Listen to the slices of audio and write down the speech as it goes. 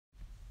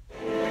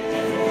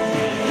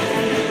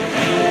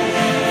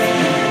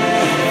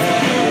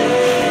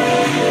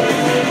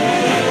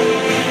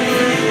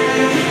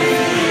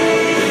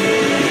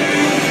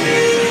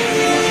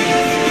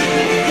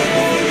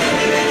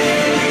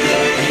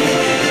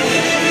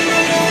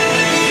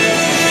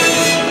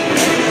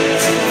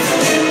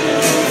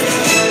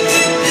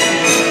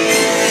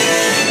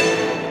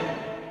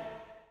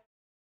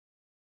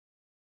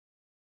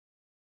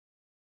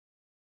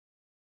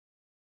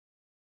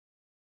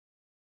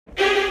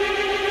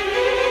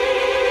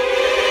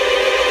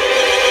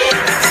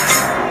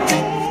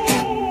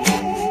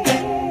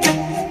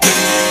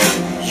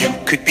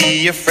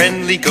be a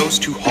friendly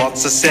ghost who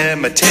haunts a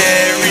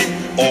cemetery,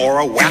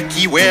 or a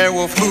wacky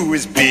werewolf who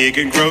is big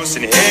and gross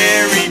and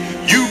hairy.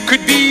 You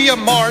could be a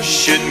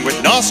Martian with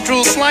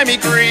nostrils slimy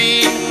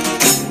green.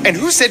 And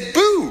who said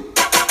boo?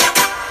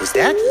 Was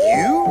that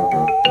you?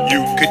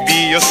 You could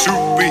be a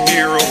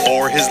superhero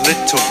or his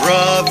little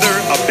brother,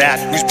 a bat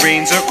whose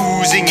brains are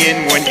oozing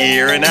in one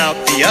ear and out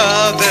the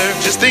other.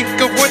 Just think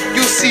of what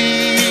you'll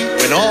see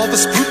when all the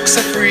spooks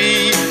are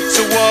free.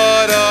 So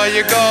what are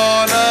you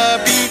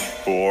gonna be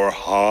for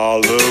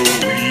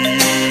Halloween?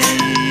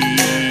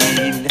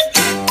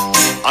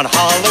 On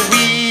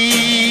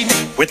Halloween,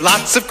 with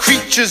lots of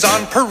creatures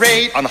on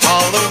parade on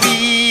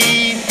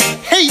Halloween.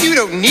 Hey, you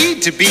don't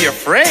need to be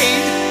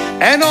afraid,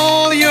 and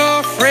all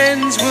your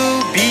friends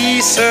will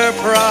be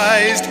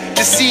surprised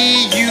to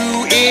see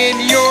you in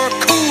your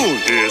cool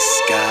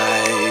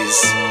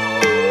disguise.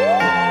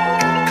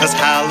 'Cause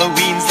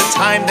Halloween's the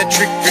time that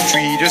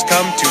trick-or-treaters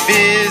come to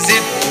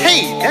visit.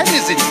 Hey, that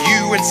isn't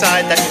you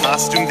inside that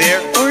costume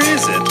there, or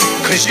is it?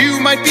 'Cause you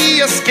might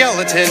be a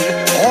skeleton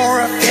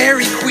or a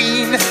fairy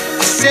queen,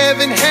 a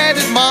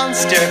seven-headed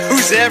monster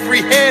whose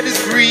every head is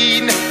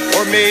green.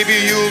 Or maybe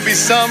you'll be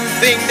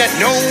something that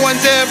no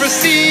one's ever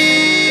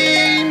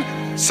seen.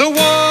 So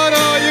what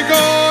are you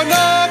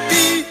gonna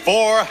be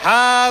for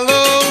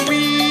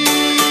Halloween?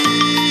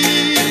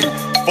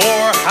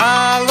 For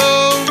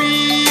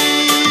Halloween?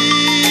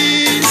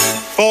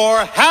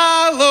 For Halloween?